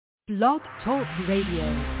Blog Talk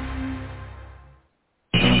Radio.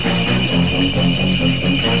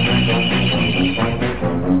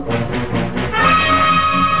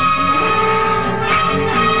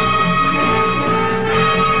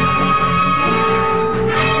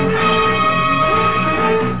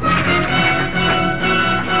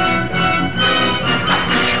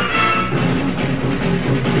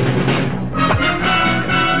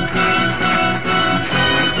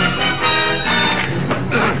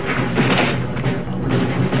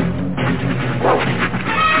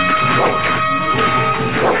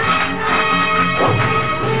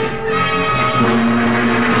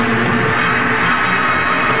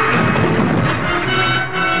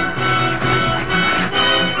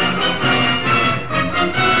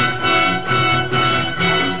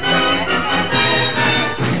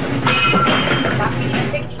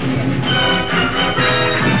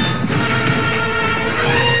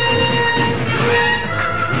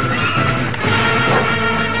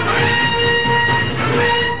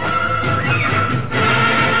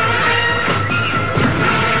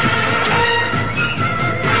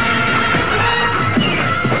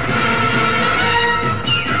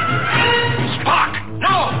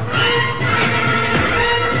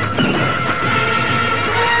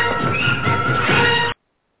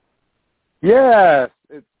 Yes,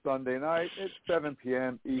 it's Sunday night. It's 7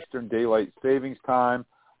 p.m. Eastern Daylight Savings Time.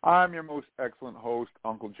 I'm your most excellent host,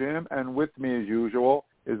 Uncle Jim, and with me as usual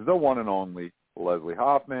is the one and only Leslie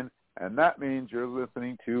Hoffman, and that means you're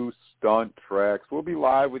listening to Stunt Tracks. We'll be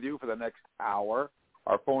live with you for the next hour.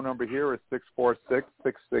 Our phone number here is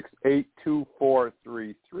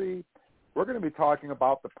 646-668-2433. We're going to be talking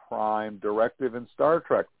about the Prime Directive in Star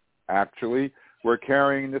Trek. Actually, we're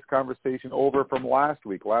carrying this conversation over from last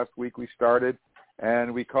week. Last week we started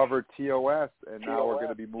and we covered TOS, and now we're going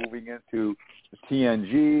to be moving into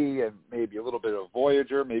TNG and maybe a little bit of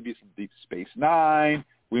Voyager, maybe some Deep Space Nine.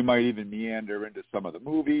 We might even meander into some of the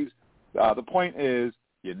movies. The point is,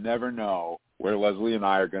 you never know where Leslie and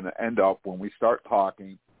I are going to end up when we start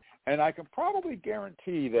talking. And I can probably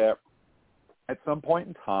guarantee that at some point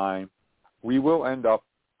in time, we will end up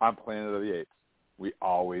on Planet of the Apes. We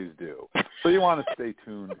always do. So you want to stay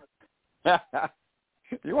tuned.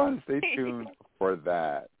 You want to stay tuned for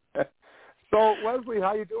that. So, Leslie,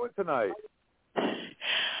 how you doing tonight?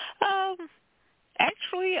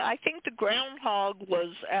 Actually, I think the groundhog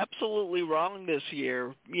was absolutely wrong this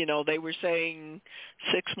year. You know, they were saying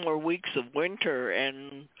 6 more weeks of winter,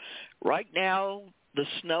 and right now the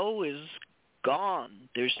snow is gone.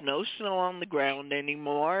 There's no snow on the ground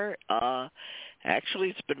anymore. Actually,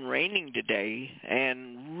 it's been raining today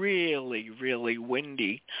and really, really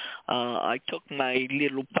windy. I took my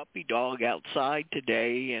little puppy dog outside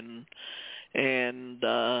today, and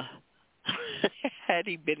had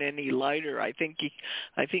he been any lighter, I think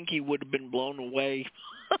he would have been blown away.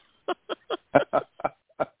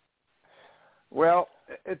 Well,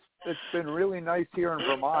 it's been really nice here in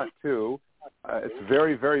Vermont too. It's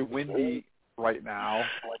very, very windy right now.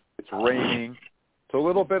 It's raining. It's a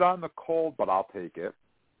little bit on the cold, but I'll take it.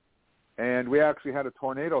 And we actually had a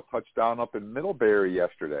tornado touchdown up in Middlebury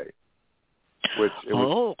yesterday.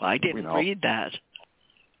 I didn't read that.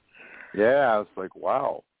 Yeah, it's like,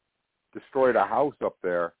 wow. Destroyed a house up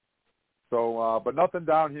there. So, but nothing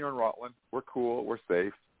down here in Rutland. We're cool. We're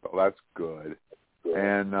safe. So that's good.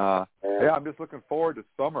 And, yeah, I'm just looking forward to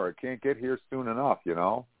summer. It can't get here soon enough, you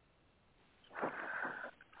know?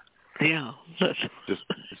 Yeah.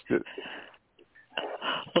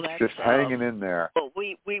 Well, that's just hanging in there. Well,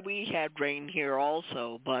 we had rain here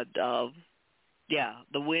also, but yeah,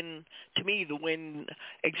 the wind,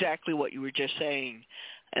 exactly what you were just saying,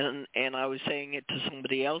 and I was saying it to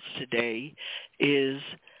somebody else today, is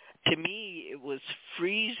to me it was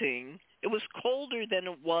freezing. It was colder than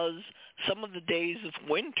it was some of the days of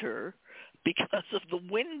winter because of the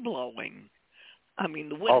wind blowing. I mean,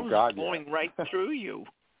 the wind was blowing right through you.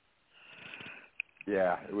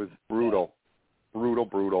 Yeah, it was brutal.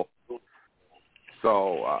 Brutal.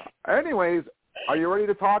 So, anyways, are you ready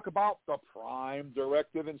to talk about the Prime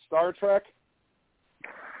Directive in Star Trek?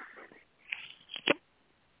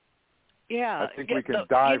 Yeah. I think we can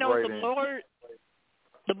dive right in.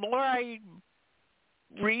 The more I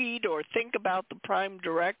read or think about the Prime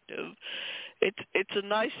Directive, it's a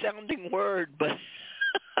nice sounding word, but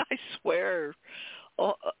I swear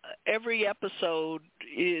every episode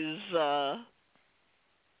is...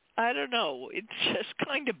 I don't know. It just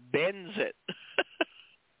kind of bends it.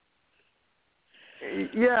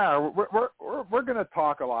 Yeah, we're going to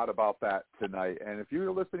talk a lot about that tonight. And if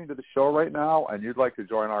you're listening to the show right now and you'd like to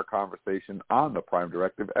join our conversation on the Prime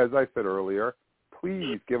Directive, as I said earlier,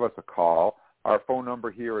 please give us a call. Our phone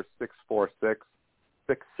number here is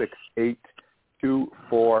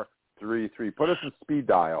 646-668-2433. Put us in speed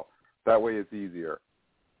dial. That way it's easier.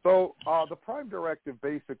 So the Prime Directive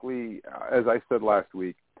basically, as I said last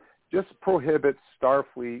week, just prohibits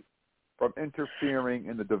Starfleet from interfering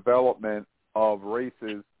in the development of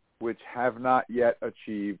races which have not yet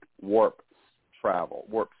achieved warp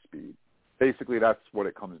speed. Basically, that's what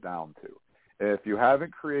it comes down to. If you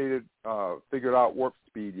haven't figured out warp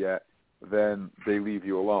speed yet, then they leave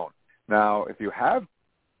you alone. Now, if you have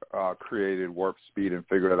created warp speed and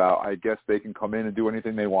figured it out, I guess they can come in and do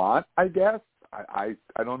anything they want, I guess. I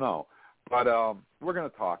don't know. But we're going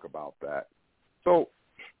to talk about that. So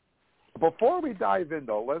before we dive in,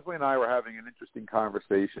 though, Leslie and I were having an interesting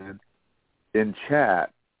conversation in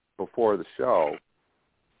chat before the show,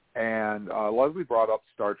 and Leslie brought up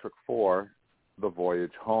Star Trek IV, The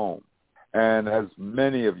Voyage Home. And as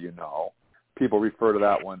many of you know, people refer to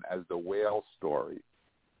that one as the whale story.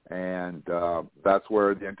 And that's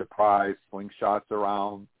where the Enterprise slingshots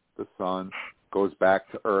around the sun, goes back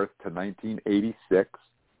to Earth to 1986,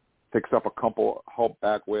 picks up a couple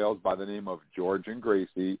humpback whales by the name of George and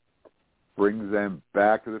Gracie, brings them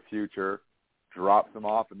back to the future, drops them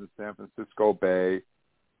off in the San Francisco Bay.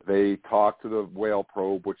 They talk to the whale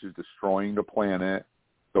probe, which is destroying the planet.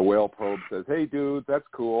 The whale probe says, "Hey, dude, that's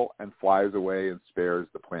cool," and flies away and spares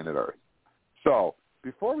the planet Earth. So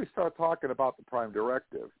before we start talking about the Prime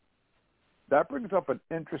Directive, that brings up an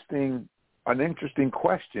interesting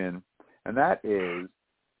question, and that is,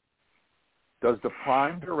 does the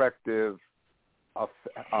Prime Directive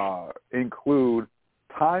include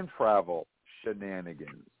time travel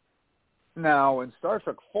shenanigans? Now, in Star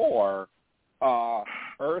Trek IV,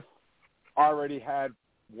 Earth already had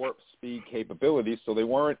warp speed capabilities, so they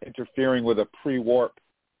weren't interfering with a pre-warp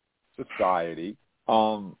society.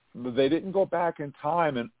 They didn't go back in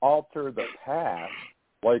time and alter the past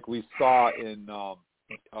like we saw in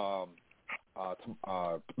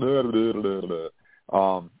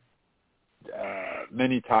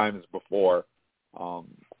many times before on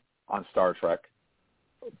Star Trek.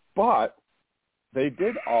 But they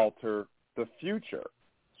did alter the future.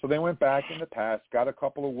 So they went back in the past, got a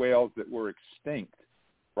couple of whales that were extinct,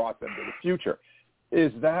 brought them to the future.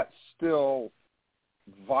 Is that still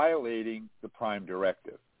violating the Prime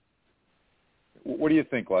Directive? What do you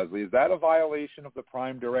think, Leslie? Is that a violation of the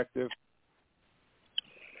Prime Directive?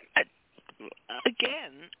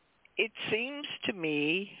 Again, it seems to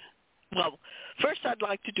me, well, first I'd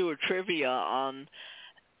like to do a trivia on,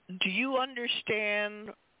 do you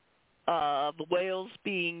understand the whales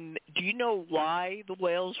being, do you know why the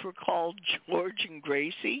whales were called George and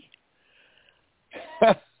Gracie?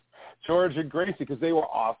 George and Gracie, because they were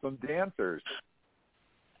awesome dancers.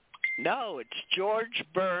 No, it's George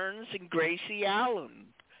Burns and Gracie Allen,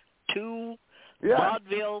 two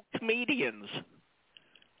vaudeville comedians.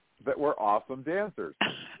 That were awesome dancers.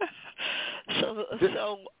 So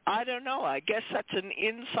I don't know. I guess that's an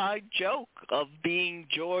inside joke of being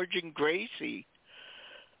George and Gracie.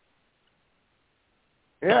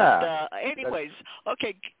 Yeah. But, anyways,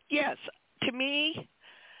 okay, yes. To me,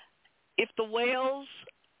 if the whales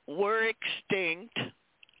were extinct,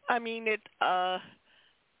 I mean, I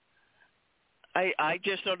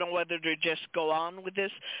just don't know whether to just go on with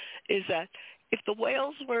this, is that if the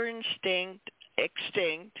whales were extinct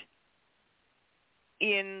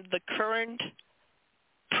in the current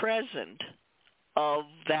present of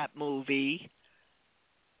that movie,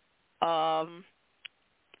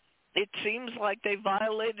 it seems like they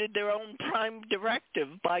violated their own Prime Directive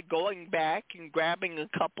by going back and grabbing a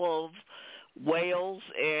couple of whales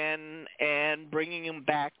and bringing them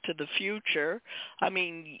back to the future. I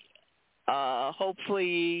mean,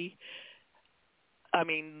 hopefully, I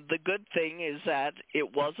mean, the good thing is that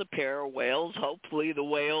it was a pair of whales. Hopefully the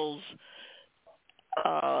whales,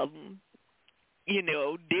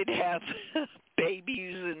 did have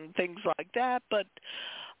babies and things like that, but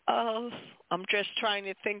I'm just trying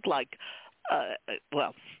to think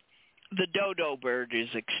the dodo bird is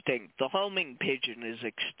extinct. The homing pigeon is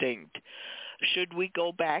extinct. Should we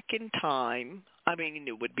go back in time? I mean,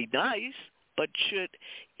 it would be nice, but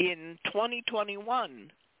in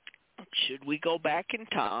 2021, should we go back in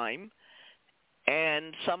time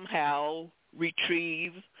and somehow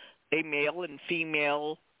retrieve a male and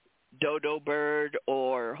female dodo bird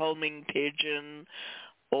or homing pigeon,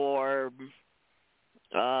 or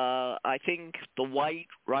I think the white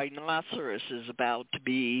rhinoceros is about to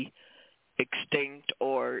be extinct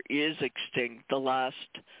or is extinct. The last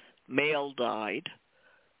male died.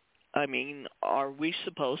 I mean, are we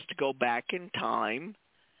supposed to go back in time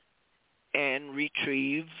and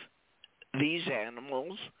retrieve these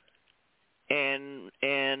animals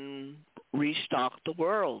and restock the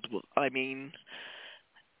world. I mean,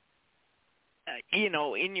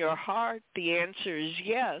 in your heart, the answer is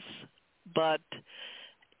yes. But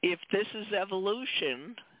if this is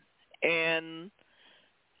evolution and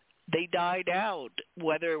they died out,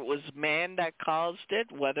 whether it was man that caused it,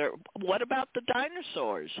 what about the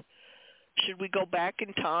dinosaurs? Should we go back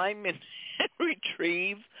in time and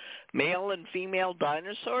retrieve male and female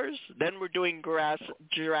dinosaurs? Then we're doing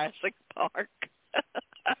Jurassic Park.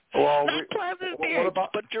 Well, Not Planet of the Apes,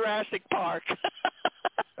 but Jurassic Park.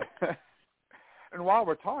 And while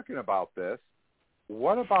we're talking about this,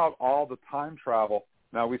 what about all the time travel?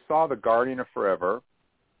 Now, we saw The Guardian of Forever,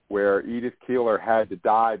 where Edith Keeler had to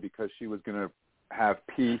die because she was going to have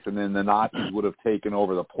peace, and then the Nazis would have taken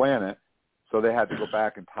over the planet. So they had to go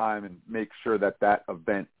back in time and make sure that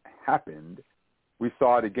event happened. We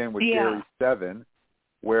saw it again with Series 7,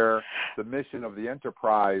 where the mission of the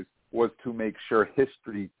Enterprise was to make sure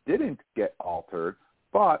history didn't get altered.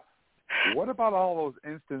 But what about all those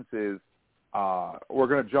instances? We're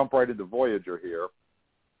going to jump right into Voyager here,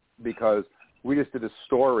 because we just did a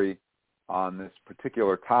story on this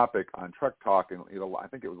particular topic on Trek Talk, and I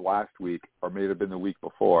think it was last week, or may have been the week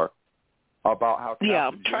before, about how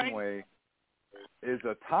Captain Janeway is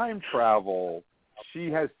a time travel.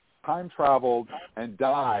 She has time traveled and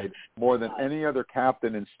died more than any other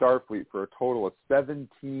captain in Starfleet for a total of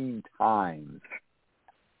 17 times.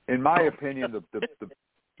 In my opinion,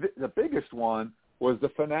 the biggest one was the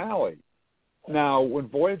finale. Now, when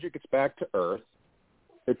Voyager gets back to Earth,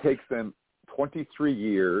 it takes them 23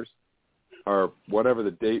 years, or whatever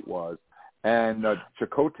the date was, and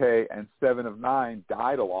Chakotay and 7 of 9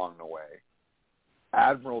 died along the way.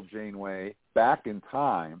 Admiral Janeway, back in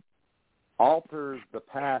time, alters the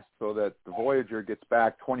past so that the Voyager gets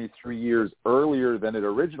back 23 years earlier than it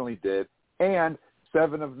originally did, and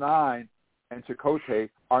 7 of 9 and Chakotay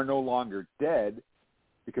are no longer dead,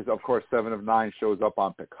 because, of course, 7 of 9 shows up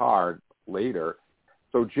on Picard later.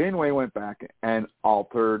 So Janeway went back and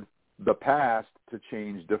altered the past to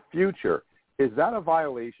change the future. Is that a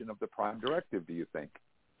violation of the Prime Directive, do you think?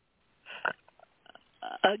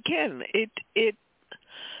 Again, it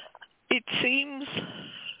seems,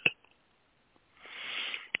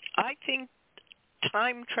 I think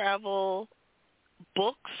time travel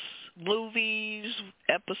books, movies,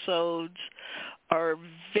 episodes are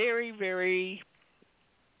very, very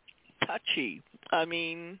touchy. I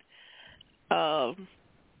mean,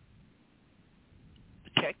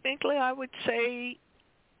 technically I would say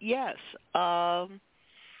yes.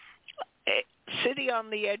 City on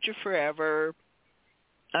the Edge of Forever,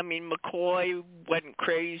 I mean, McCoy went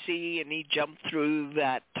crazy and he jumped through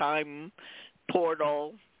that time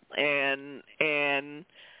portal, and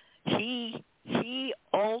he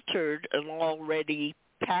altered an already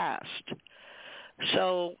past.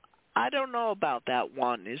 So I don't know about that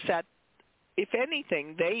one. Is that, if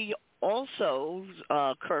anything, they also,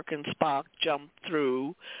 Kirk and Spock jumped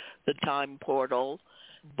through the time portal.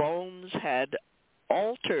 Bones had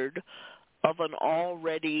altered of an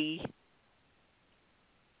already,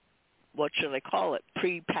 what should I call it,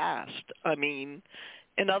 pre-past. I mean,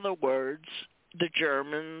 in other words, the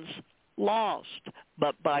Germans lost,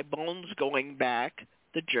 but by Bones going back,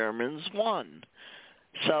 the Germans won.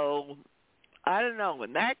 So, I don't know.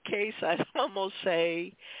 In that case, I'd almost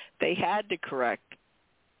say they had to correct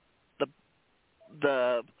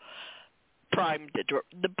the Prime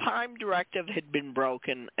Directive had been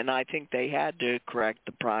broken, and I think they had to correct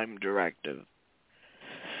the Prime Directive.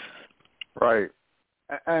 Right.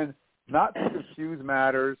 And not to confuse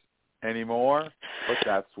matters anymore, but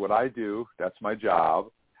that's what I do. That's my job,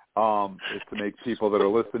 is to make people that are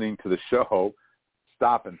listening to the show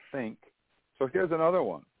stop and think. So here's another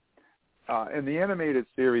one. In the animated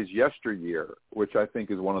series Yesteryear, which I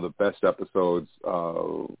think is one of the best episodes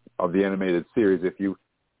of the animated series, if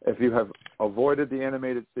you have avoided the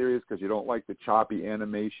animated series because you don't like the choppy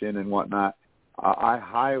animation and whatnot, I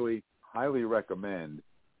highly, highly recommend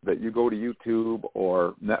that you go to YouTube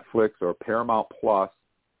or Netflix or Paramount Plus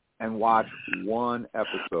and watch one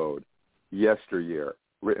episode, Yesteryear,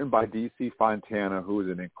 written by D.C. Fontana, who is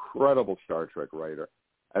an incredible Star Trek writer.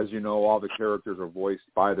 As you know, all the characters are voiced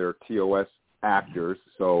by their TOS actors,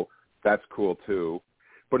 so that's cool too.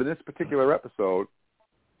 But in this particular episode,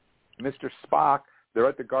 Mr. Spock, they're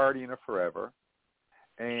at the Guardian of Forever,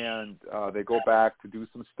 and they go back to do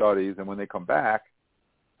some studies, and when they come back,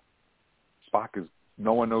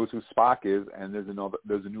 no one knows who Spock is, and there's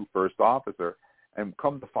a new first officer, and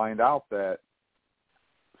come to find out that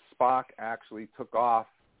Spock actually took off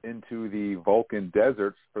into the Vulcan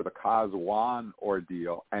deserts for the Kaz-Wan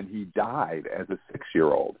ordeal, and he died as a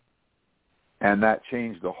 6-year-old. and that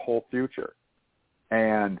changed the whole future.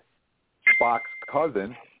 And Spock's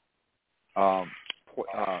cousin,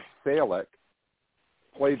 Salek,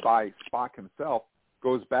 played by Spock himself,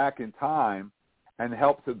 goes back in time and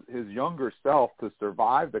helps his younger self to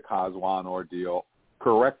survive the Kazwan ordeal,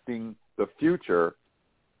 correcting the future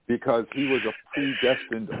because he was a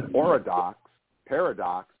predestined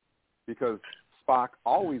paradox, because Spock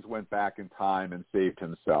always went back in time and saved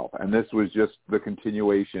himself, and this was just the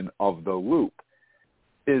continuation of the loop.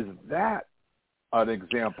 Is that an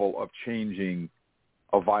example of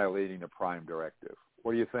violating the Prime Directive?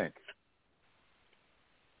 What do you think?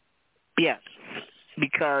 Yes,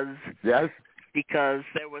 because yes, because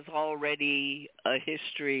there was already a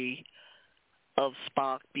history of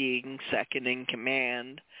Spock being second in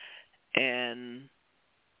command, and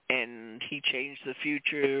he changed the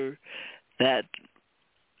future that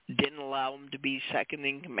didn't allow him to be second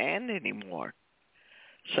in command anymore.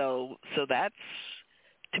 So that's,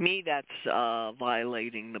 to me, that's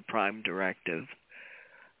violating the Prime Directive.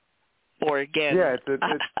 Or again, yeah,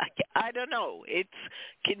 I don't know. It's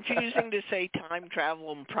confusing to say time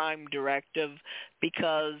travel and Prime Directive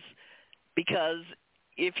because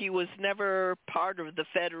if he was never part of the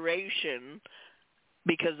Federation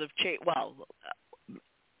because of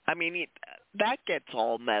that gets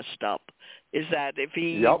all messed up. Is that if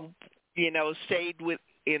he stayed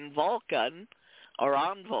in Vulcan or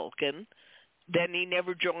on Vulcan, then he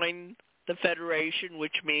never joined the Federation,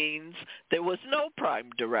 which means there was no Prime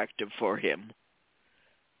Directive for him.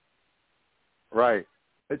 Right.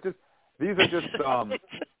 These are just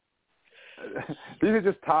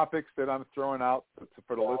topics that I'm throwing out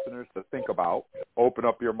for the listeners to think about. Open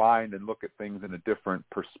up your mind and look at things in a different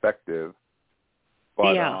perspective.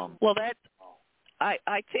 But, yeah. Well,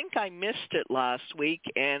 I think I missed it last week,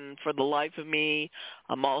 and for the life of me,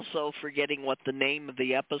 I'm also forgetting what the name of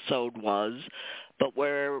the episode was, but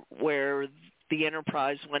where the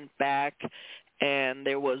Enterprise went back and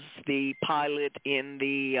there was the pilot in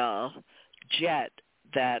the jet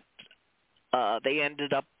that they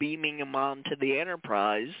ended up beaming him onto the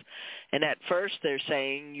Enterprise, and at first they're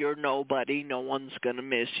saying, you're nobody, no one's going to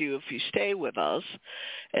miss you if you stay with us,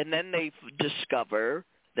 and then they discover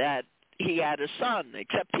that he had a son,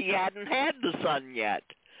 except he hadn't had the son yet.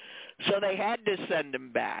 So they had to send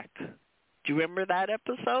him back. Do you remember that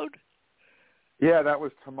episode? Yeah, that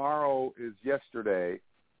was Tomorrow is Yesterday.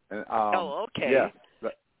 And, okay. Yeah.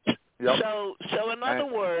 Yep. So in other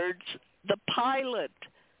words, the pilot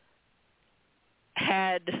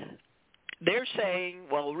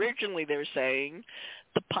originally they're saying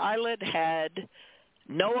the pilot had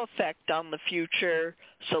no effect on the future,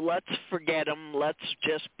 so let's forget him, let's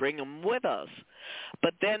just bring him with us.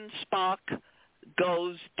 But then Spock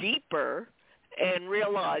goes deeper and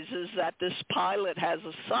realizes that this pilot has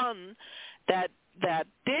a son that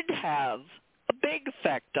did have a big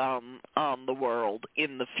effect on the world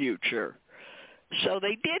in the future. So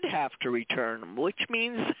they did have to return him, which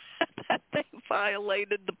means that they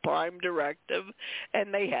violated the Prime Directive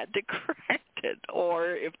and they had to correct it. Or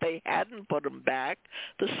if they hadn't put him back,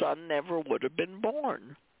 the son never would have been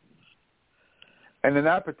born. And in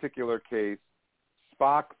that particular case,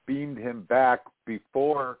 Spock beamed him back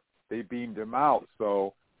before they beamed him out.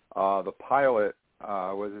 So the pilot,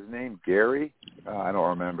 was his name Gary? I don't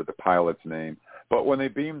remember the pilot's name. But when they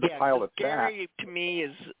beamed the pilot back... Gary to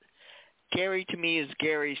me is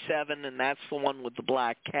Gary 7, and that's the one with the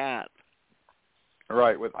black cat.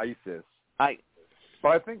 Right, with ISIS. But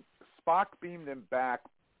I think Spock beamed him back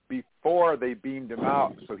before they beamed him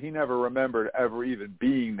out, so he never remembered ever even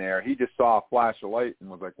being there. He just saw a flash of light and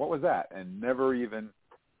was like, what was that? And never even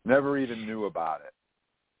knew about it.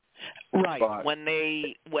 Right. But when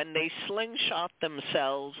they slingshot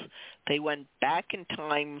themselves, they went back in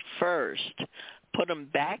time first, put him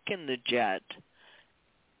back in the jet,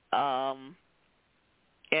 and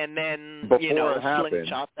then,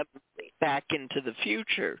 slingshot them back into the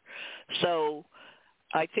future. So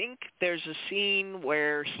I think there's a scene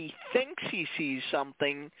where he thinks he sees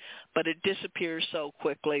something, but it disappears so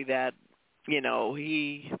quickly that,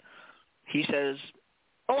 he says,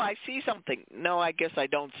 oh, I see something. No, I guess I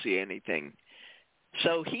don't see anything.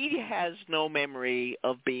 So he has no memory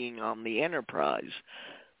of being on the Enterprise.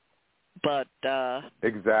 But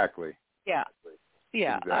exactly. Yeah.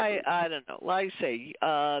 Yeah, exactly. I don't know. Like I say,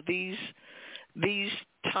 these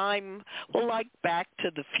time, like Back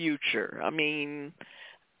to the Future. I mean,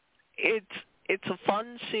 it's a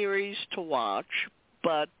fun series to watch,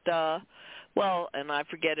 but and I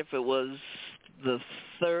forget if it was the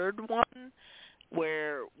third one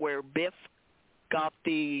where Biff got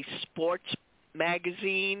the sports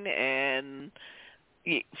magazine and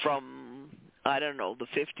from I don't know, the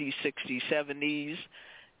 50s, 60s, 70s,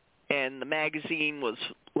 and the magazine was,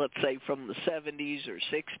 let's say, from the 70s or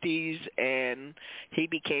 60s, and he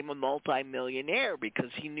became a multimillionaire because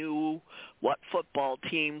he knew what football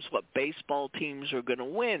teams, what baseball teams are going to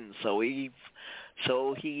win. So he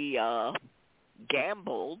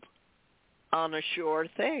gambled on a sure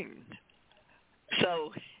thing.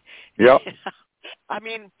 So, yep. I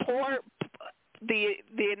mean,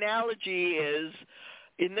 the analogy is,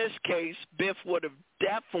 in this case, Biff would have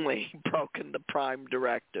definitely broken the Prime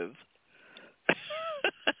Directive.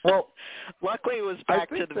 Well, luckily it was Back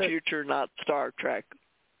to the Future, not Star Trek.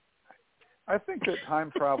 I think that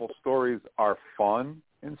time travel stories are fun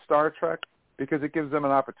in Star Trek because it gives them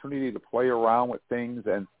an opportunity to play around with things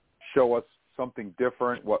and show us something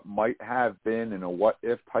different, what might have been in a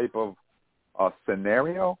what-if type of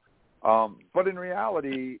scenario. But in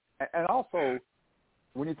reality, and also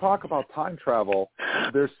when you talk about time travel,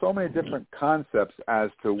 there's so many different concepts as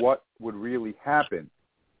to what would really happen.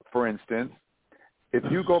 For instance, if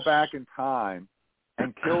you go back in time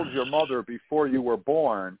and killed your mother before you were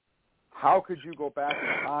born, how could you go back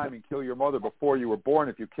in time and kill your mother before you were born?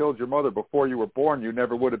 If you killed your mother before you were born, you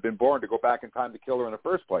never would have been born to go back in time to kill her in the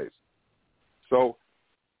first place. So,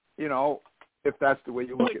 you know, if that's the way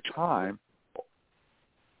you look at time.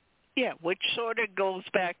 Yeah, which sort of goes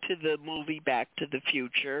back to the movie Back to the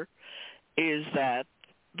Future, is that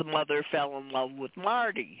the mother fell in love with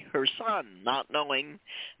Marty, her son, not knowing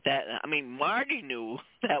that, I mean, Marty knew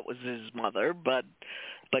that was his mother, but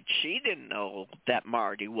she didn't know that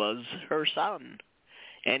Marty was her son.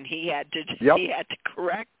 And he had to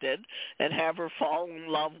correct it and have her fall in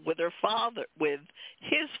love with her father, with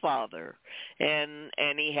his father. And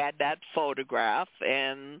he had that photograph,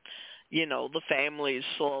 and you know, the family is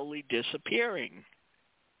slowly disappearing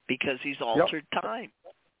because he's altered time.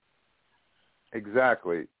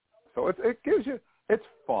 Exactly. So it gives you, it's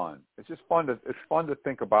fun. It's just fun to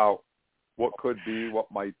think about what could be,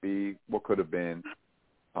 what might be, what could have been.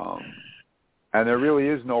 And there really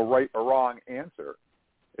is no right or wrong answer.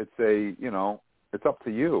 It's it's up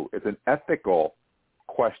to you. It's an ethical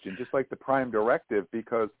question, just like the Prime Directive,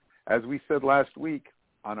 because as we said last week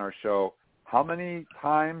on our show, how many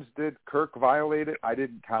times did Kirk violate it? I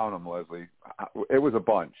didn't count them, Leslie. It was a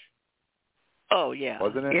bunch. Oh, yeah.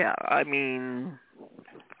 Wasn't it? Yeah, I mean,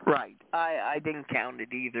 right. I didn't count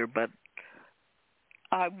it either, but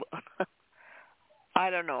I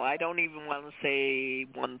don't know. I don't even want to say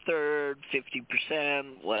 1/3,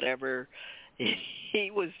 50%, whatever.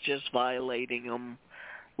 He was just violating them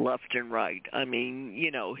left and right. I mean,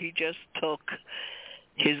 you know, he just took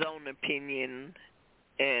his own opinion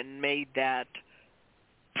and made that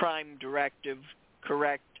Prime Directive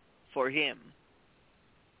correct for him.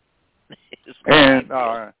 And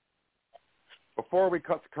before we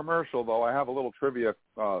cut to commercial, though, I have a little trivia,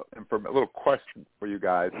 a little question for you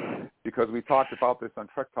guys, because we talked about this on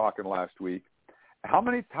Trek Talking last week. How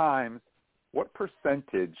many times, what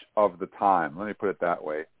percentage of the time, let me put it that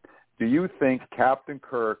way, do you think Captain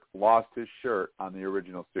Kirk lost his shirt on the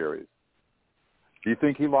original series? Do you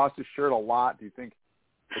think he lost his shirt a lot? Do you think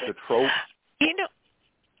it's a trope? You know,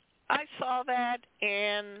 I saw that,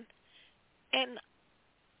 and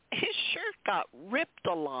his shirt got ripped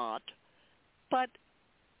a lot, but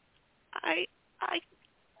I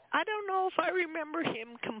don't know if I remember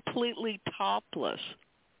him completely topless.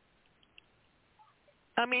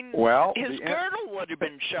 I mean, his girdle would have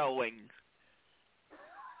been showing.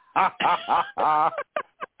 I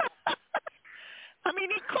mean,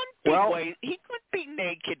 he couldn't be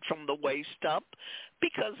naked from the waist up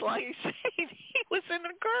because, like I said, he was in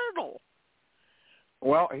a girdle.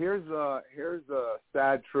 Well, here's a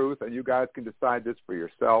sad truth, and you guys can decide this for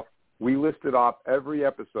yourself. We listed off every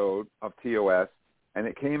episode of TOS, and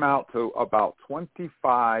it came out to about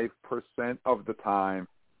 25% of the time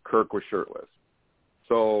Kirk was shirtless.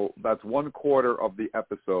 So that's 1/4 of the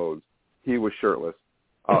episodes he was shirtless.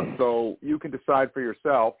 So you can decide for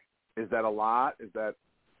yourself, is that a lot? Is that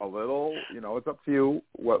a little? You know, it's up to you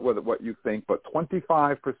what you think. But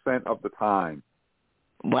 25% of the time,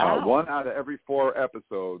 wow. 1 out of every 4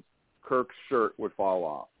 episodes, Kirk's shirt would fall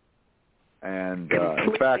off. And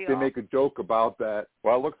in fact, they make a joke about that.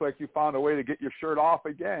 Well, it looks like you found a way to get your shirt off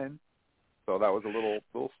again. So that was a little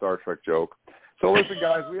Star Trek joke. So listen,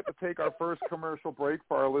 guys, we have to take our first commercial break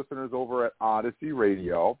for our listeners over at Odyssey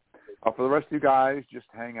Radio. For the rest of you guys, just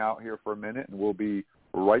hang out here for a minute, and we'll be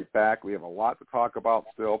right back. We have a lot to talk about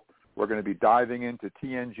still. We're going to be diving into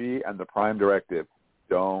TNG and the Prime Directive.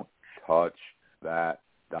 Don't touch that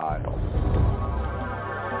dial.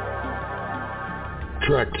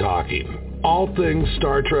 Trek Talking. all things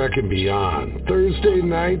Star Trek and beyond. Thursday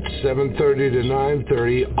nights, 7:30 to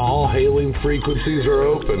 9:30, all hailing frequencies are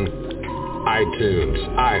open. iTunes,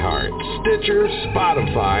 iHeart, Stitcher,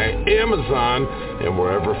 Spotify, Amazon, and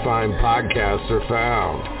wherever fine podcasts are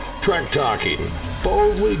found. Trek Talking,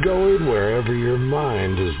 boldly going wherever your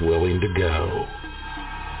mind is willing to go.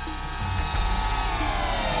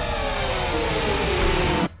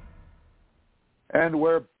 And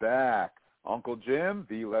we're back. Uncle Jim,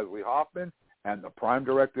 the Leslie Hoffman, and the Prime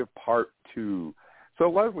Directive Part 2. So,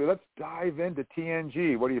 Leslie, let's dive into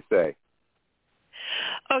TNG. What do you say?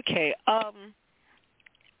 Okay.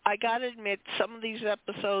 I got to admit, some of these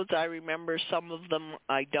episodes I remember, some of them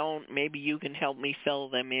I don't. Maybe you can help me fill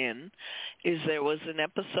them in. There was an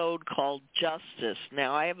episode called Justice.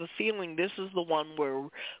 Now, I have a feeling this is the one where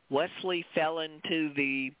Wesley fell into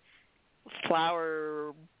the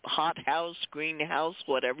flower hothouse, greenhouse,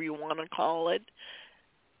 whatever you want to call it.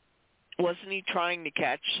 Wasn't he trying to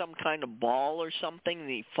catch some kind of ball or something, and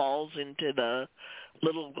he falls into the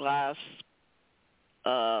little glass,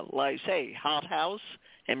 like I say, hothouse,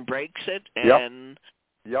 and breaks it, and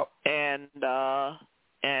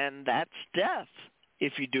and that's death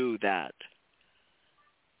if you do that.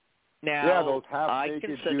 Now, those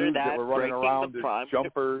half-naked dudes that were running around in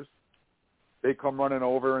jumpers. They come running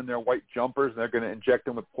over in their white jumpers, and they're going to inject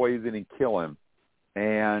him with poison and kill him.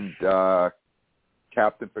 And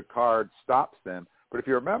Captain Picard stops them. But if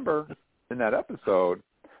you remember, in that episode,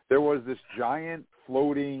 there was this giant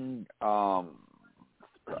floating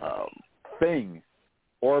thing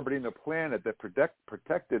orbiting the planet that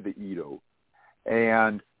protected the Edo.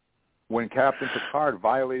 And when Captain Picard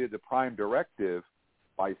violated the Prime Directive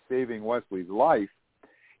by saving Wesley's life,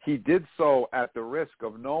 he did so at the risk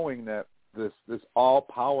of knowing that this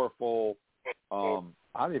all-powerful, I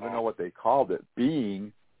don't even know what they called it,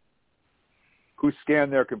 being who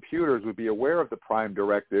scanned their computers would be aware of the Prime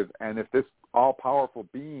Directive, and if this all-powerful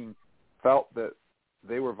being felt that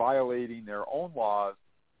they were violating their own laws,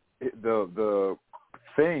 the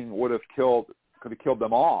thing could have killed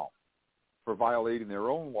them all for violating their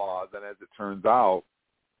own laws, and as it turns out,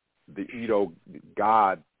 the Edo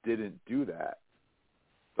God didn't do that.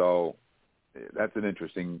 So that's an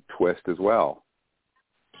interesting twist as well.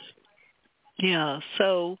 Yeah.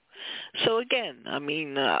 So again, I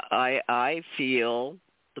mean, I feel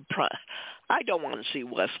I don't want to see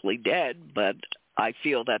Wesley dead, but I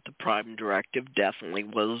feel that the Prime Directive definitely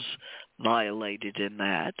was violated in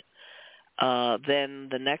that. Then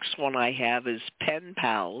the next one I have is Pen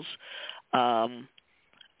Pals.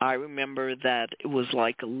 I remember that it was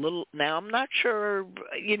like a little, now I'm not sure,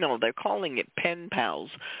 they're calling it Pen Pals,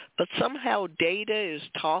 but somehow Data is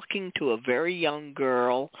talking to a very young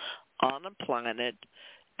girl on a planet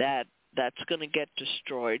that's going to get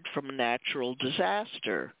destroyed from a natural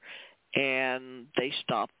disaster. And they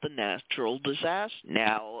stop the natural disaster.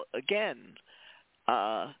 Now, again,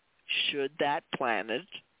 should that planet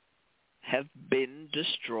have been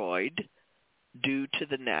destroyed due to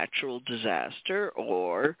the natural disaster,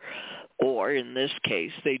 or in this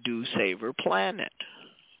case, they do save her planet?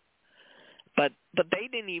 But they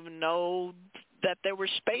didn't even know that there were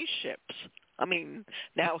spaceships. I mean,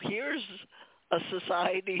 now here's a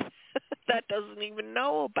society that doesn't even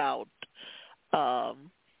know about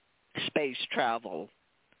space travel.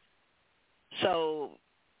 So,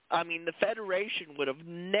 I mean, the Federation would have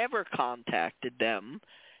never contacted them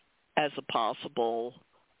as a possible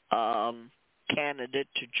candidate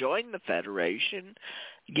to join the Federation,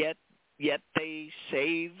 yet they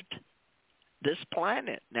saved this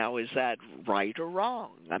planet. Now, is that right or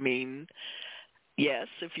wrong? I mean, yes,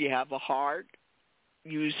 if you have a heart,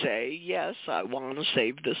 you say, yes, I want to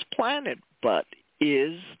save this planet, but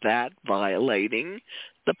is that violating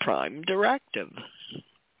the Prime Directive?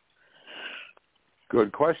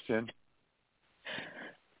 Good question.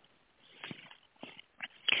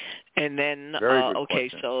 And then,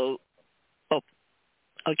 question. So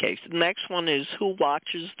the next one is Who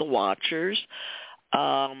Watches the Watchers?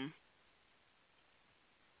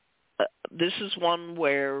 This is one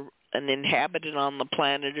where an inhabitant on the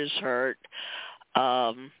planet is hurt,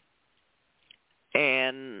 and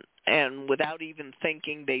without even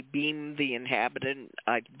thinking, they beam the inhabitant,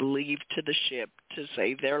 I believe, to the ship to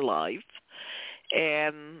save their life.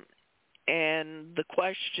 And the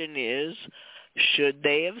question is, should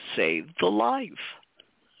they have saved the life?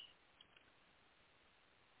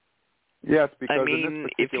 Yes, because in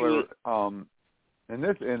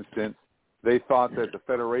this instance, they thought that the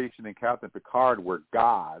Federation and Captain Picard were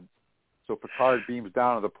gods. So Picard beams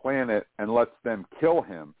down to the planet and lets them kill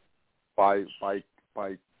him by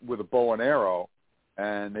with a bow and arrow,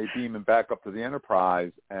 and they beam him back up to the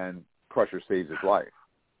Enterprise. And Crusher saves his life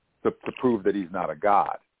to prove that he's not a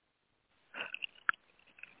god.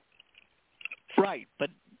 Right, but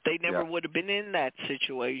they never would have been in that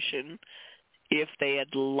situation if they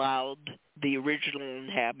had allowed the original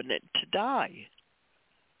inhabitant to die.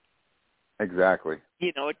 Exactly.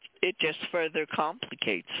 You know, it just further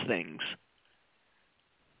complicates things.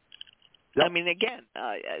 Yep. I mean, again,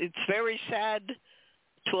 it's very sad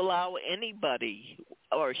to allow anybody,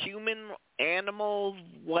 or human, animal,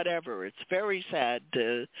 whatever. It's very sad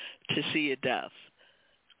to see a death.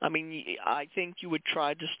 I mean, I think you would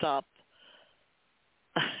try to stop.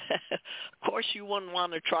 Of course, you wouldn't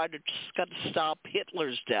want to try to stop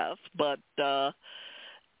Hitler's death, but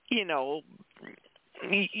you know,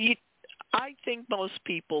 I think most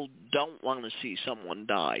people don't want to see someone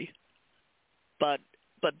die. But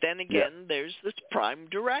then again, there's this prime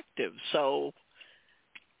directive. So,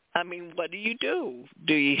 I mean, what do?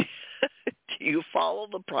 Do you follow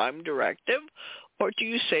the prime directive, or do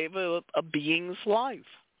you save a being's life?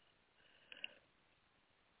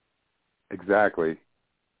 Exactly.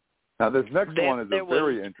 Now, this next one is a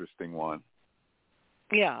very interesting one.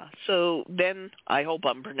 Yeah, so then I hope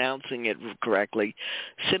I'm pronouncing it correctly.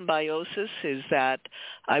 Symbiosis is that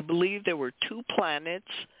I believe there were two planets.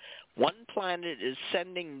 One planet is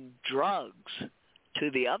sending drugs to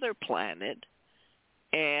the other planet,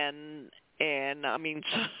 and I mean,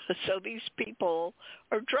 so these people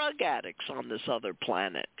are drug addicts on this other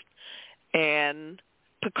planet. And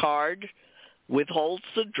Picard withholds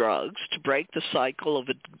the drugs to break the cycle of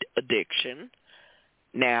addiction.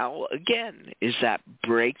 Now, again, is that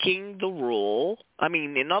breaking the rule? I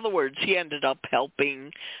mean, in other words, he ended up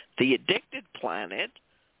helping the addicted planet,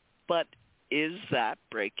 but is that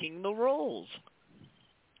breaking the rules?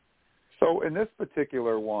 So in this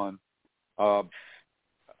particular one,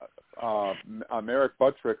 Merrick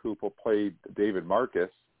Buttrick, who played David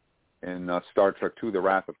Marcus in Star Trek II, The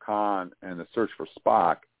Wrath of Khan and The Search for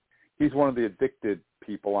Spock, he's one of the addicted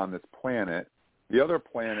people on this planet. The other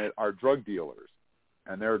planet are drug dealers,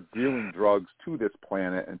 and they're dealing drugs to this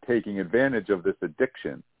planet and taking advantage of this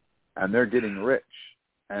addiction, and they're getting rich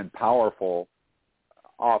and powerful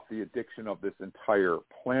off the addiction of this entire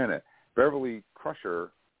planet. Beverly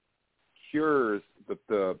Crusher cures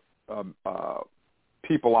the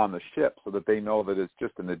people on the ship so that they know that it's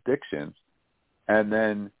just an addiction, and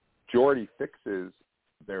then Geordi fixes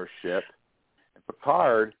their ship, and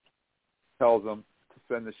Picard tells them to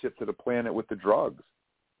send the ship to the planet with the drugs,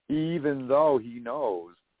 even though he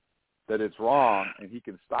knows that it's wrong and he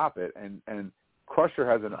can stop it. And Crusher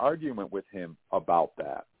has an argument with him about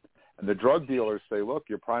that. And the drug dealers say, look,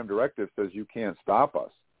 your prime directive says you can't stop us.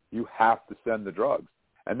 You have to send the drugs.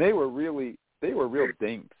 And they were real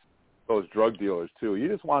dinks, those drug dealers, too. You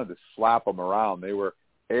just wanted to slap them around. They were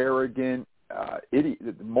arrogant,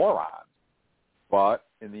 morons. But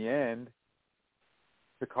in the end,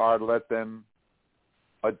 Picard let them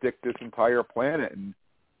addict this entire planet and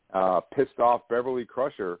pissed off Beverly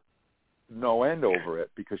Crusher no end over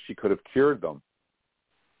it because she could have cured them.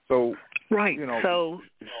 So, right. You know, so,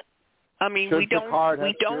 I mean, we don't have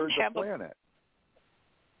a planet.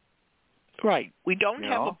 Right. We don't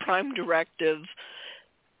have a prime directive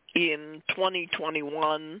in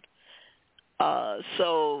 2021.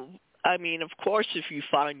 So, I mean, of course, if you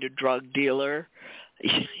find a drug dealer,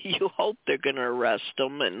 you hope they're going to arrest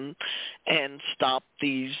them and stop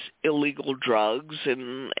these illegal drugs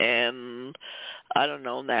and I don't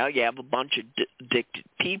know, now you have a bunch of addicted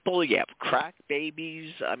people, you have crack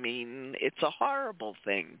babies. I mean, it's a horrible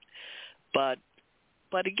thing. But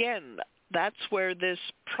again, that's where this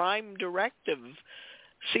prime directive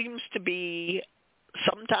seems to be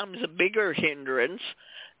sometimes a bigger hindrance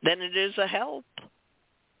than it is a help.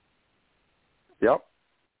 Yep.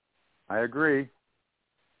 I agree.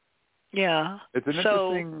 Yeah. It's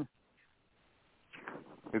interesting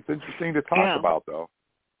to talk about, though.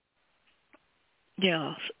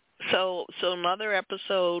 Yeah. So another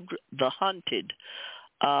episode, The Hunted.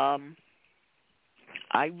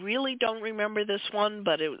 I really don't remember this one,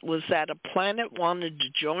 but it was that a planet wanted to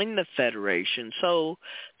join the Federation, so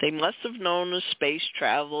they must have known of space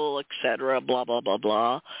travel, etc., blah, blah, blah,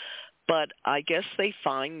 blah. But I guess they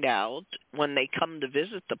find out when they come to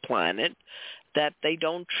visit the planet that they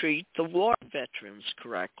don't treat the war veterans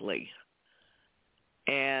correctly.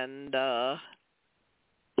 And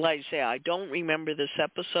like I say, I don't remember this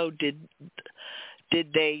episode.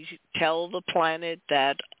 Did they tell the planet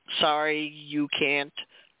that, sorry, you can't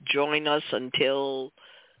join us until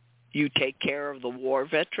you take care of the war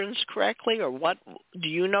veterans correctly? Or what? Do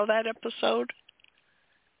you know that episode?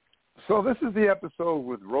 So this is the episode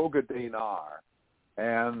with Roga Danar.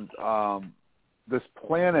 And this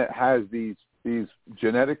planet has these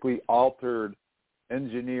genetically altered,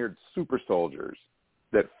 engineered super soldiers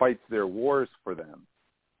that fights their wars for them.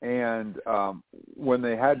 And when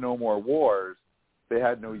they had no more wars, they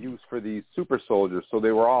had no use for these super soldiers, so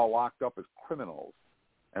they were all locked up as criminals.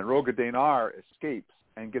 And Roga Danar escapes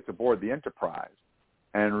and gets aboard the Enterprise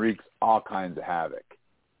and wreaks all kinds of havoc.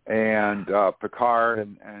 And Picard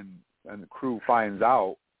and the crew finds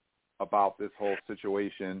out about this whole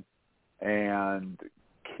situation and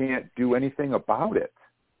can't do anything about it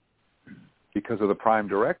because of the Prime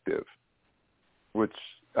Directive, which,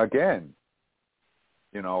 again,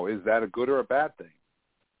 is that a good or a bad thing?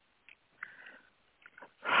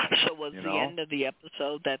 So was the end of the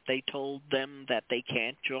episode that they told them that they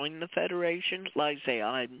can't join the Federation? Like I say,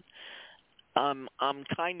 I'm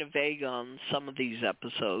kind of vague on some of these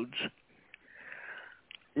episodes.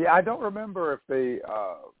 Yeah, I don't remember if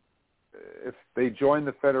they joined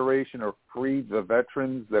the Federation or freed the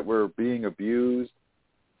veterans that were being abused.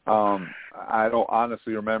 I don't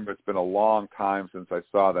honestly remember. It's been a long time since I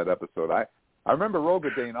saw that episode. I remember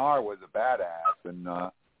Roga Danar was a badass, and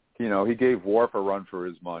he gave Worf a run for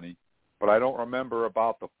his money, but I don't remember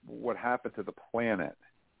about what happened to the planet.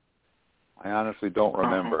 I honestly don't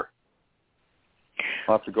remember.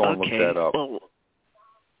 I'll have to go and look that up. Well,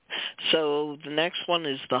 so the next one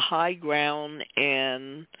is the High Ground,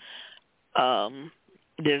 and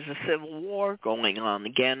there's a civil war going on.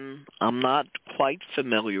 Again, I'm not quite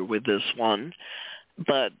familiar with this one,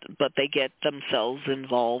 but they get themselves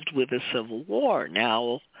involved with a civil war.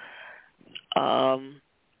 Now, what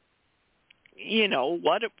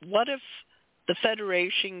if the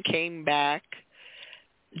Federation came back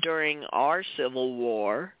during our Civil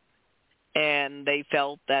War and they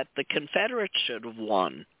felt that the Confederates should have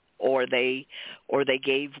won, or they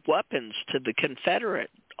gave weapons to the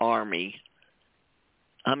Confederate army?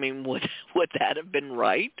 I mean, would that have been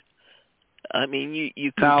right? I mean,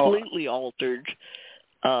 you completely altered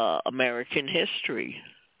American history.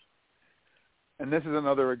 And this is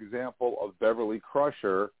another example of Beverly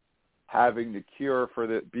Crusher having the cure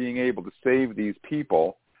for being able to save these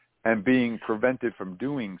people and being prevented from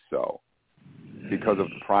doing so because of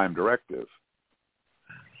the Prime Directive.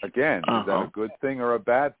 Again, is that a good thing or a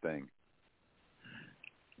bad thing?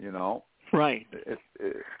 Right.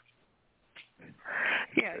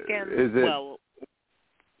 Yeah, again, well,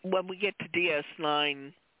 when we get to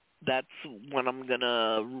DS9, that's when I'm going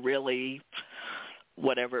to really,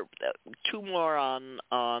 two more on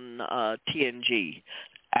TNG.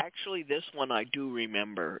 Actually, this one I do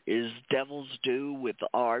remember is Devil's Due with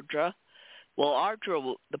Ardra. Well,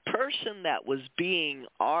 Ardra, the person that was being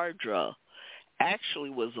Ardra actually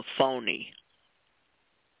was a phony.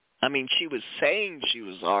 I mean, she was saying she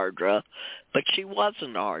was Ardra, but she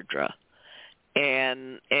wasn't Ardra.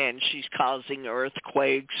 And she's causing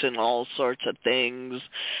earthquakes and all sorts of things,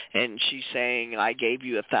 and she's saying, I gave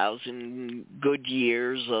you 1,000 good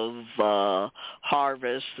years of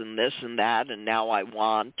harvest and this and that, and now I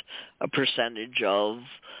want a percentage of,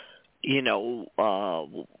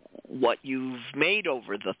 what you've made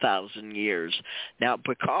over the 1,000 years. Now,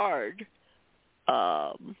 Picard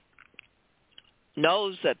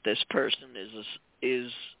knows that this person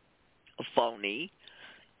is a phony,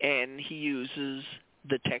 and he uses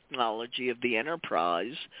the technology of the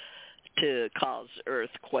Enterprise to cause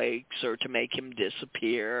earthquakes or to make him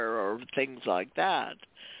disappear or things like that.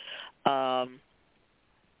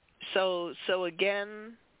 So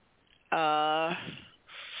again, like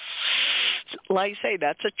I say,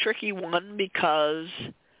 that's a tricky one, because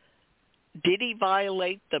did he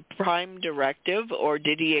violate the Prime Directive or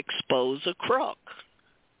did he expose a crook?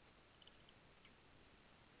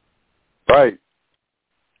 Right.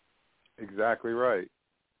 Exactly right.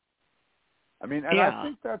 I mean, and yeah. I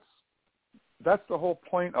think that's the whole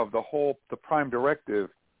point of the Prime Directive,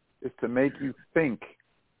 is to make you think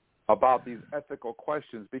about these ethical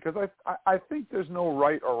questions, because I think there's no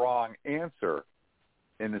right or wrong answer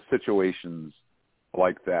in the situations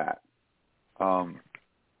like that.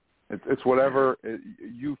 It's whatever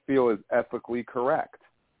you feel is ethically correct.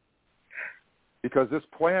 Because this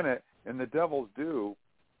planet in the Devil's Due,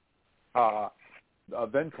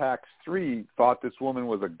 Ventax 3 thought this woman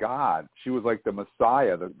was a god. She was like the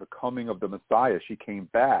Messiah, the coming of the Messiah. She came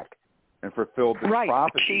back and fulfilled this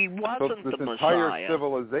prophecy. She wasn't this the entire Messiah.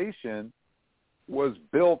 Civilization was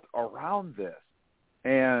built around this.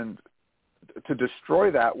 And to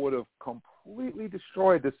destroy that would have completely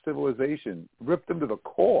destroyed this civilization, ripped them to the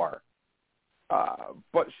core.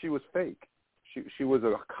 But she was fake. She was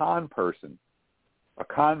a con person, a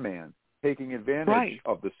con man, taking advantage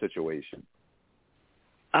of the situation.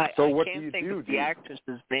 I what can't do you think do? of the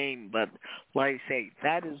actress's name, but like I say,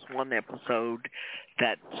 that is one episode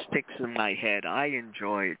that sticks in my head. I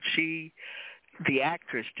enjoy it. The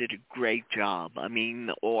actress did a great job. I mean,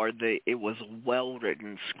 it was a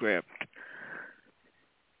well-written script.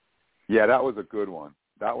 Yeah, that was a good one.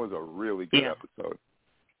 That was a really good episode.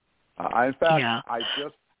 In fact,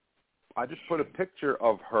 I just put a picture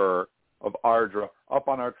of Ardra, up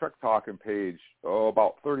on our Trek Talking page,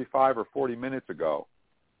 about 35 or 40 minutes ago,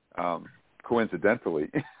 coincidentally.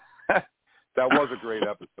 That was a great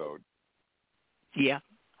episode. Yeah.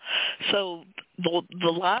 So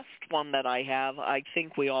the last one that I have, I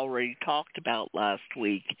think we already talked about last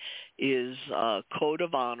week, is Code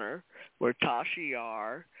of Honor, where Tasha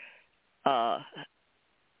Yar,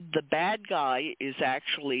 the bad guy is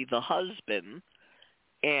actually the husband,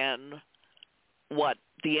 and what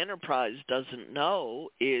the Enterprise doesn't know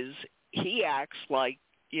is he acts like,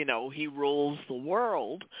 he rules the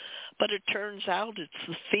world, but it turns out it's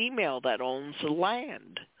the female that owns the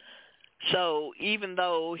land. So even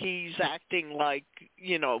though he's acting like,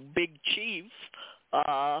 big chief,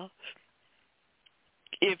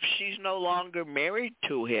 if she's no longer married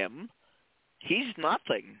to him, he's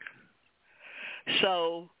nothing.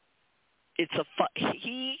 So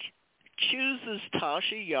he chooses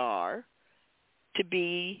Tasha Yar to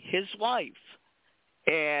be his wife,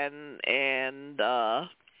 and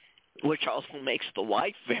which also makes the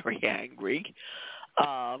wife very angry.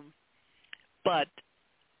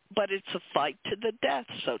 But it's a fight to the death,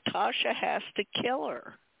 so Tasha has to kill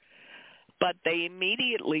her. But they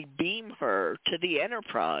immediately beam her to the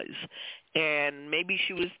Enterprise, and maybe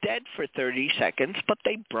she was dead for 30 seconds, but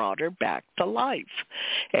they brought her back to life.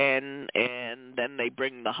 And then they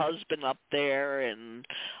bring the husband up there, and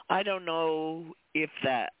I don't know if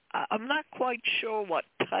I'm not quite sure what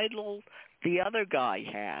title the other guy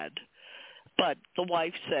had, but the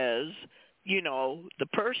wife says, the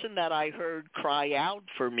person that I heard cry out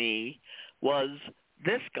for me was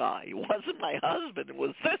this guy. It wasn't my husband. It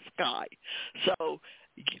was this guy. So,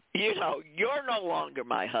 you're no longer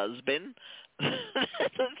my husband.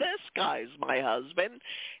 This guy's my husband.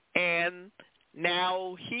 And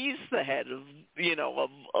now he's the head of,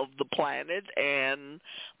 of the planet and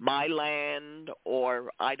my land,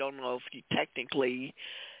 or I don't know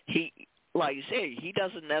if like I say, he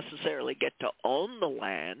doesn't necessarily get to own the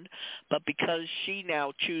land, but because she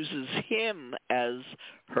now chooses him as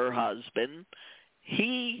her husband,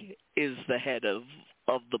 he is the head of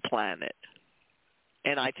the planet.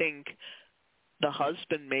 And I think the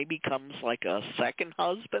husband maybe becomes like a second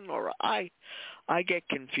husband, or I get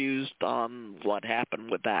confused on what happened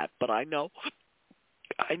with that. But I know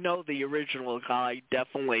the original guy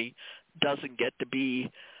definitely doesn't get to be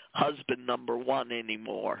husband number one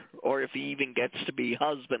anymore, or if he even gets to be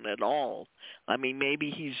husband at all. I mean,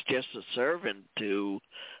 maybe he's just a servant to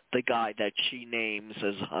the guy that she names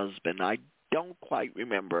as husband. I don't quite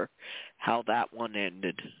remember how that one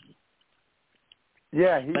ended.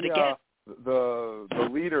 Yeah, but again, the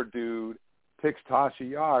leader dude picks Tasha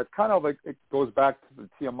Yar. It's kind of like it goes back to the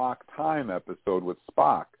Tiamat Time episode with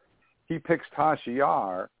Spock. He picks Tasha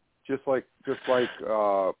Yar just like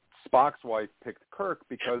Spock's wife picked Kirk,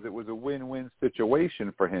 because it was a win-win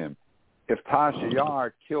situation for him. If Tasha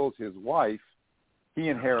Yar kills his wife, he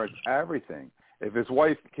inherits everything. If his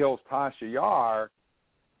wife kills Tasha Yar,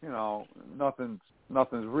 nothing's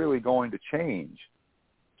really going to change.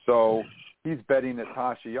 So he's betting that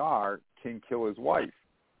Tasha Yar can kill his wife,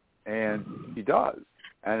 and he does.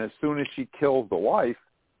 And as soon as she kills the wife,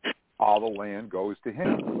 all the land goes to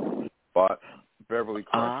him. But Beverly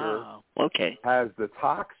Crusher has the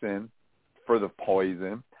toxin for the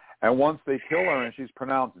poison, and once they kill her and she's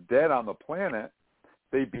pronounced dead on the planet,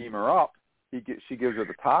 they beam her up. She gives her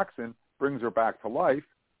the toxin, brings her back to life,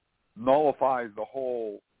 nullifies the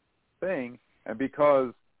whole thing, and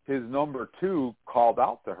because his number two called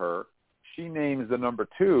out to her, she names the number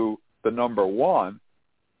two the number one,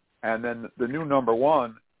 and then the new number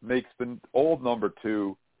one makes the old number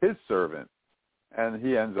two his servant, and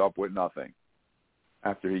he ends up with nothing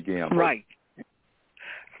after he gambled.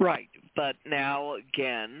 Right. But now,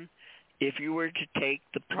 again, if you were to take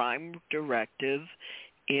the Prime Directive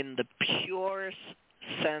in the purest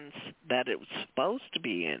sense that it was supposed to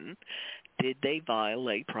be in, did they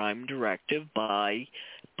violate Prime Directive by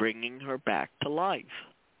bringing her back to life?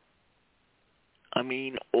 I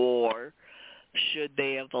mean, or should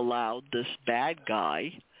they have allowed this bad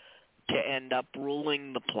guy to end up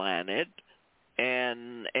ruling the planet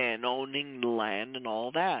and owning the land and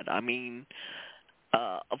all that? I mean,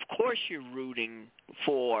 of course you're rooting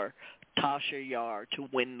for Tasha Yar to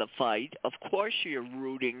win the fight. Of course you're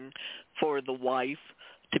rooting for the wife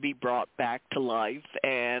to be brought back to life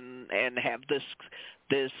and have this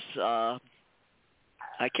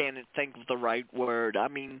I can't think of the right word. I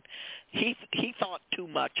mean, he thought too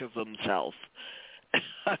much of himself.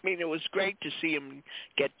 I mean, it was great to see him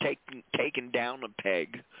get taken down a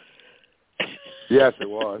peg. Yes, it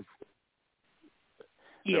was.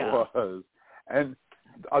 Yeah. It was. And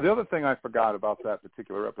the other thing I forgot about that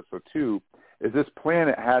particular episode, too, is this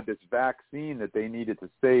planet had this vaccine that they needed to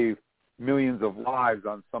save millions of lives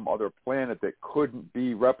on some other planet that couldn't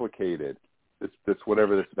be replicated, this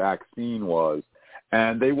whatever this vaccine was.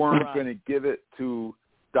 And they weren't going to give it to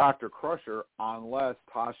Dr. Crusher unless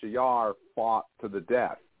Tasha Yar fought to the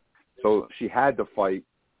death. So she had to fight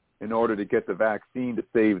in order to get the vaccine to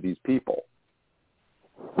save these people.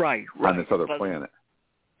 Right. On this other planet.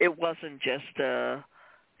 It wasn't just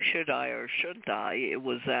should I or shouldn't I. It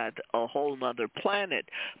was at a whole other planet.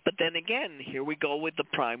 But then again, here we go with the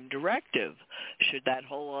Prime Directive. Should that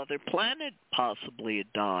whole other planet possibly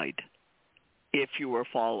have died if you were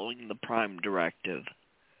following the Prime Directive?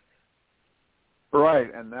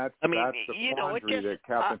 Right, and that's the quandary that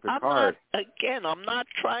Captain Picard... I'm not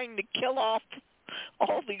trying to kill off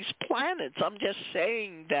all these planets. I'm just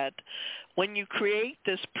saying that when you create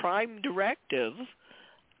this Prime Directive,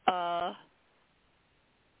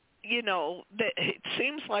 it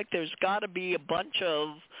seems like there's got to be a bunch of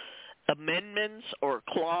amendments or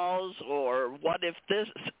clause, or what if this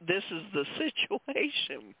is the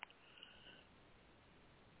situation?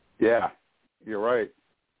 Yeah, you're right.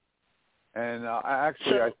 And I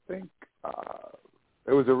think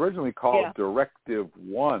it was originally called Directive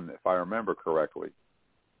 1, if I remember correctly.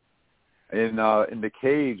 In the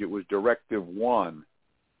Cage, it was Directive 1,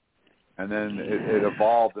 and then it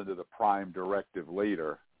evolved into the Prime Directive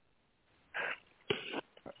later.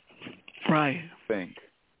 Right. I think.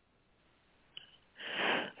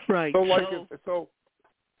 Right. So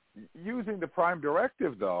using the Prime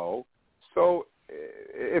Directive, though, so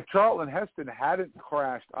if Charlton Heston hadn't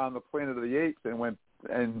crashed on the Planet of the Apes and went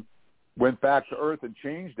back to Earth and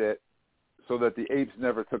changed it so that the apes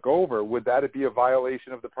never took over, would that be a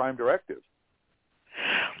violation of the Prime Directive?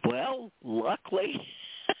 Well, luckily,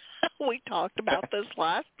 we talked about this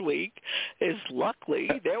last week, luckily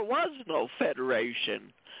there was no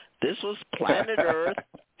Federation. This was planet Earth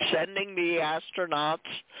sending the astronauts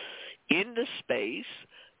into space,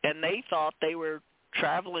 and they thought they were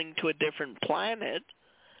traveling to a different planet,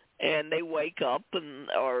 and they wake up the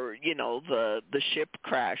ship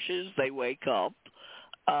crashes, they wake up,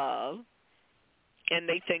 and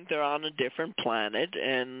they think they're on a different planet,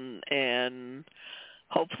 and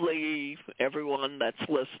hopefully everyone that's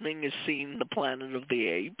listening has seen the Planet of the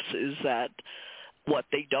Apes, is that what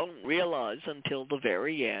they don't realize until the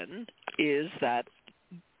very end is that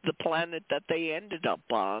the planet that they ended up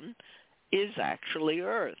on is actually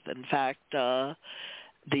Earth. In fact, the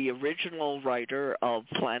original writer of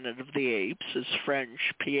Planet of the Apes is French,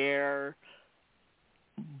 Pierre,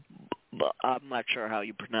 I'm not sure how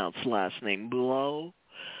you pronounce the last name, Boulot.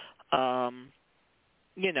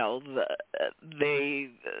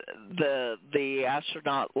 The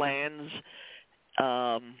astronaut lands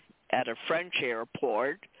at a French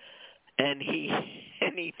airport, and he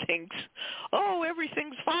thinks, oh,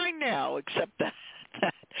 everything's fine now, except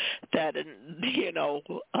that an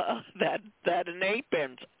ape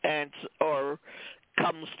or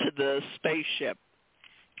comes to the spaceship.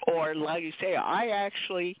 Or like you say,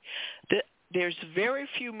 there's very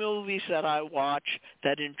few movies that I watch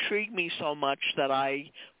that intrigue me so much that I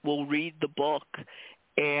will read the book,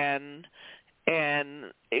 and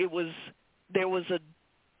there was a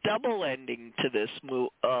double ending to this the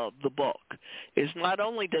book. Is not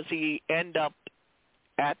only does he end up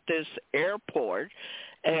at this airport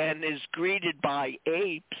and is greeted by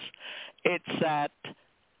apes, it's that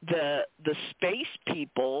the space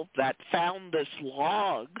people that found this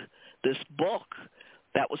log, this book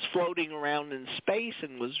that was floating around in space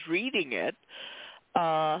and was reading it,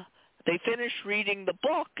 they finish reading the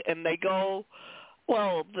book and they go,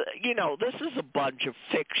 well, this is a bunch of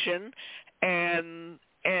fiction, and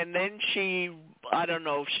then I don't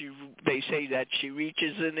know if they say that she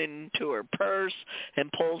reaches into her purse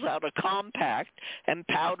and pulls out a compact and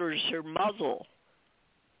powders her muzzle.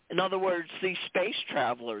 In other words, these space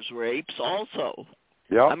travelers were apes also.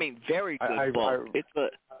 Yeah. I mean, very good book.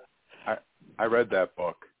 I read that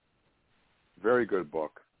book. Very good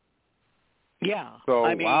book. Yeah. So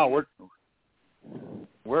wow,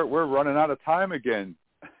 we're running out of time again.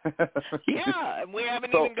 Yeah, and we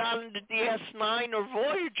haven't even gotten to DS9 or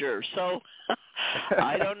Voyager, so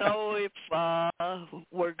I don't know if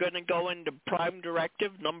we're going to go into Prime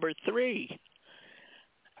Directive number 3.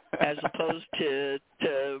 as opposed to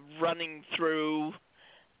running through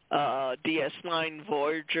DS9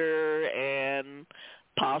 Voyager and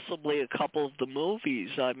possibly a couple of the movies.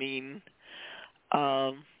 I mean,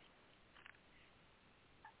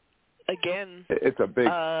 again, it's a big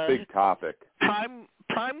topic. Prime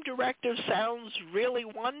Directive sounds really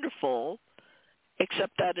wonderful,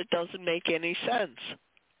 except that it doesn't make any sense.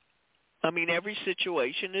 I mean, every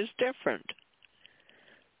situation is different.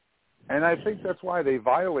 And I think that's why they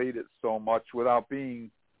violate it so much without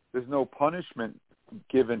there's no punishment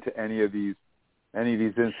given to any of these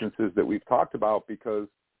instances that we've talked about, because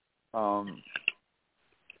no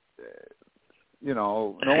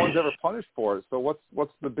one's ever punished for it. So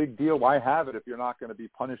what's the big deal? Why have it if you're not going to be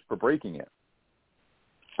punished for breaking it?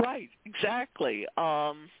 Right, exactly.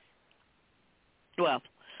 Well,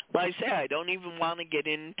 like I say, I don't even want to get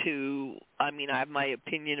into, I have my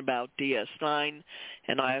opinion about DS9,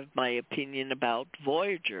 and I have my opinion about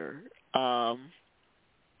Voyager. And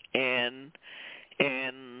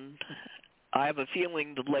I have a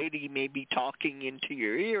feeling the lady may be talking into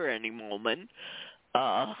your ear any moment.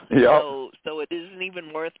 Yep. So it isn't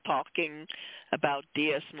even worth talking about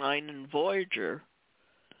DS9 and Voyager.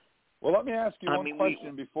 Well, let me ask you one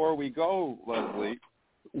question before we go, Leslie.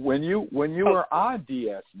 When you were on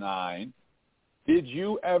DS9, did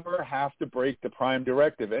you ever have to break the Prime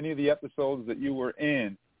Directive? Any of the episodes that you were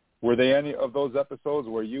in, were they any of those episodes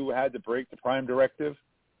where you had to break the Prime Directive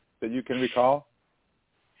that you can recall?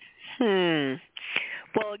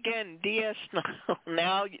 Well, again, DS9.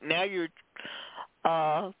 Now you're.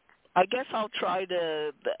 I guess I'll try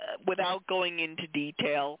to, without going into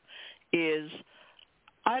detail,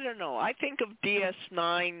 I don't know. I think of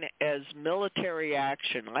DS9 as military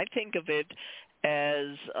action. I think of it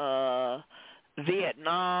as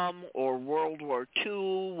Vietnam or World War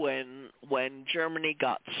II when Germany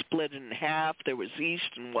got split in half. There was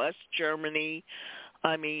East and West Germany.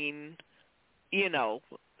 I mean, it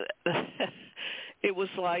was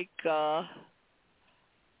like,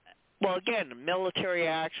 well, again, military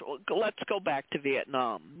action. Let's go back to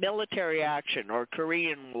Vietnam. Military action or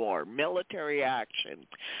Korean War. Military action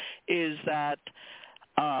is that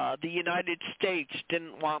the United States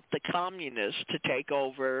didn't want the communists to take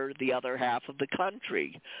over the other half of the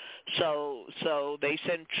country. So they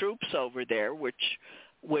sent troops over there, which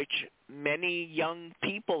many young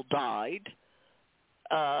people died,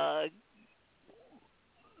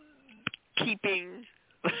 keeping...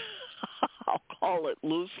 I'll call it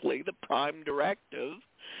loosely the Prime Directive,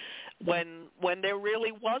 when there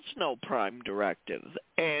really was no Prime Directive.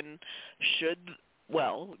 And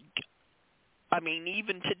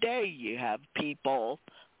even today you have people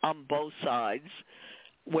on both sides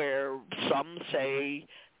where some say,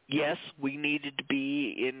 yes, we needed to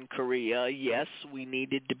be in Korea, yes, we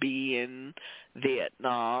needed to be in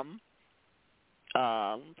Vietnam,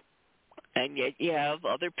 and yet you have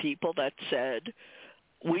other people that said,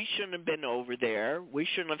 we shouldn't have been over there. We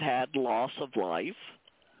shouldn't have had loss of life.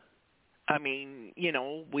 I mean,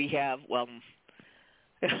 we have,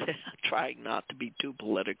 trying not to be too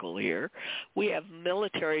political here, we have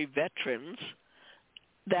military veterans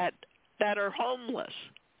that are homeless,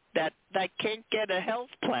 that can't get a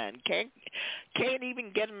health plan, can't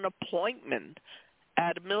even get an appointment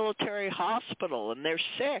at a military hospital, and they're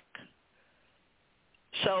sick.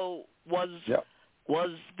 So was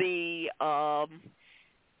the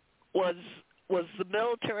was the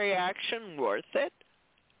military action worth it?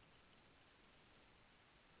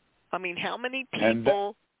 I mean, how many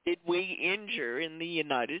people did we injure in the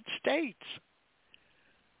United States?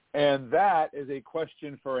 And that is a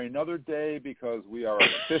question for another day, because we are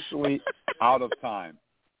officially out of time.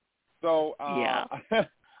 So yeah.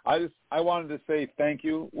 I wanted to say thank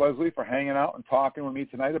you, Leslie, for hanging out and talking with me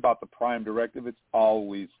tonight about the Prime Directive. It's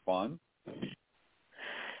always fun.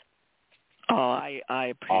 Oh, I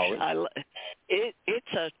appreciate it.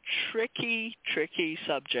 It's a tricky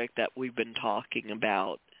subject that we've been talking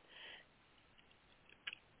about.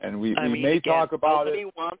 And we may talk about it.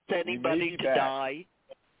 Nobody wants anybody to die,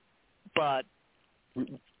 but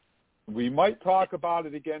we might talk about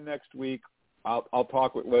it again next week. I'll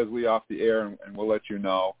talk with Leslie off the air, and we'll let you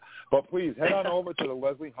know. But please head on over to the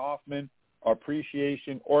Leslie Hoffman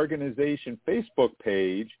Appreciation Organization Facebook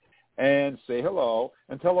page and say hello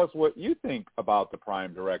and tell us what you think about the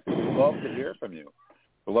Prime Directive. We'd love to hear from you.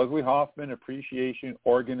 The Leslie Hoffman Appreciation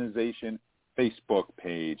Organization Facebook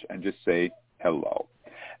page, and just say hello.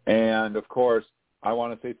 And, of course, I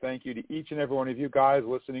want to say thank you to each and every one of you guys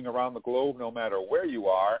listening around the globe, no matter where you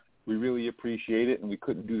are. We really appreciate it, and we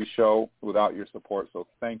couldn't do the show without your support. So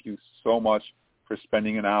thank you so much for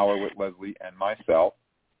spending an hour with Leslie and myself.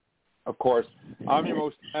 Of course, I'm your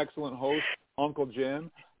most excellent host, Uncle Jim.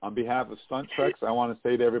 On behalf of Stunt Treks, I want to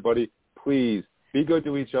say to everybody, please be good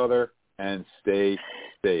to each other and stay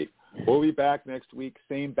safe. We'll be back next week,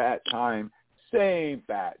 same bat time, same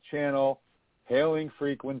bat channel. Hailing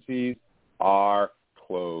frequencies are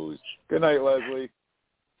closed. Good night, Leslie.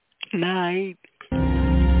 Night.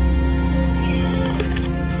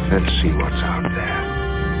 Let's see what's out there.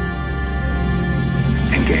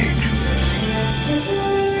 Engage.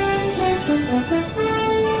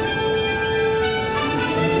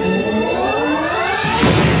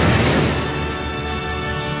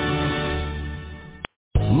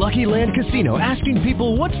 Lucky Land Casino, asking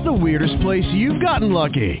people, what's the weirdest place you've gotten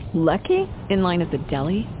lucky? Lucky? In line at the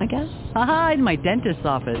deli, I guess? Aha, in my dentist's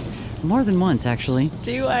office. More than once, actually.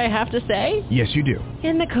 Do I have to say? Yes, you do.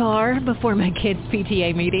 In the car before my kids'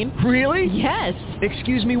 PTA meeting. Really? Yes.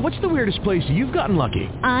 Excuse me, what's the weirdest place you've gotten lucky?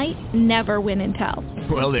 I never win and tell.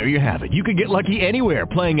 Well, there you have it. You can get lucky anywhere,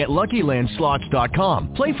 playing at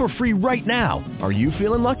LuckyLandSlots.com. Play for free right now. Are you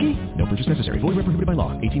feeling lucky? No purchase necessary. Void where prohibited by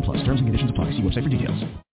law. 18+. Terms and conditions apply. See website for details.